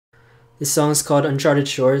This song is called Uncharted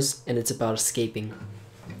Shores, and it's about escaping.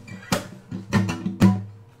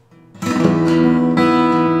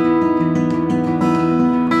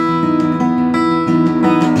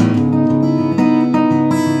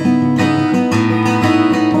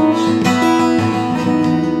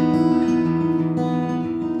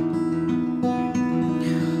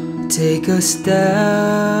 Take a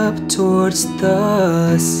step towards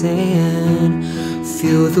the sand.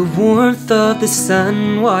 Feel the warmth of the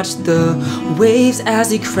sun. Watch the waves as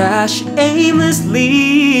they crash aimlessly.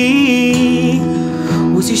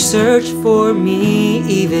 Would you search for me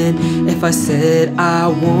even if I said I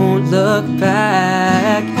won't look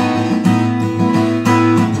back?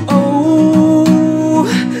 Oh,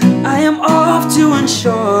 I am off to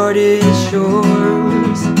uncharted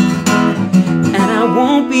shores, and I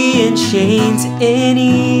won't be in chains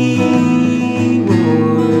anymore.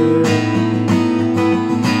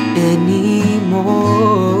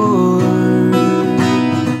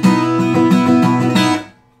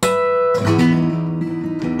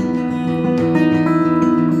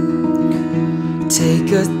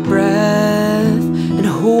 Take a breath and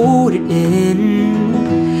hold it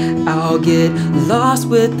in. I'll get lost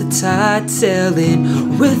with the tide,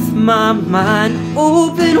 sailing with my mind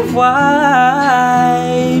open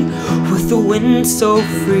wide, with the wind so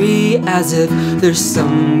free, as if there's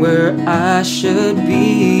somewhere I should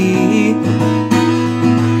be.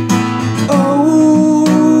 Oh,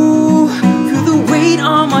 feel the weight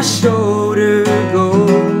on my shoulder go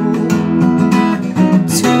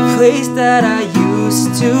to a place that I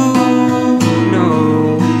used to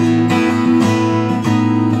know,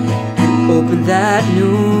 and open that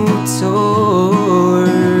new door.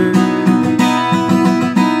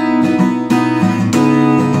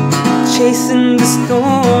 Chasing the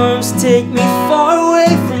storms take me far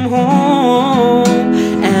away from home,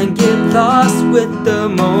 and get lost with the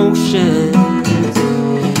motions.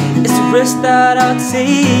 It's a risk that I'll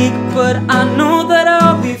take, but I know that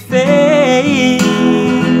I'll be fine.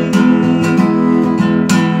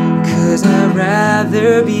 I'd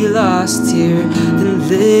rather be lost here than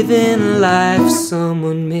living life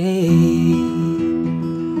someone made.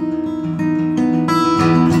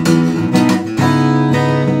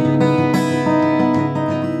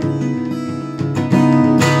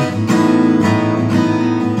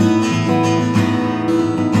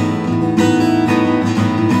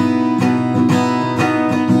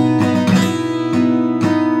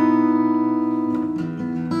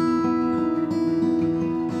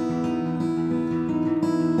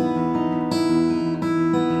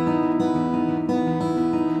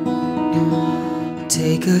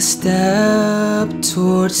 Take a step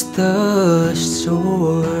towards the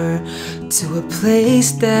shore, to a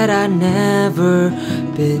place that I've never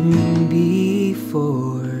been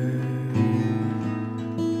before.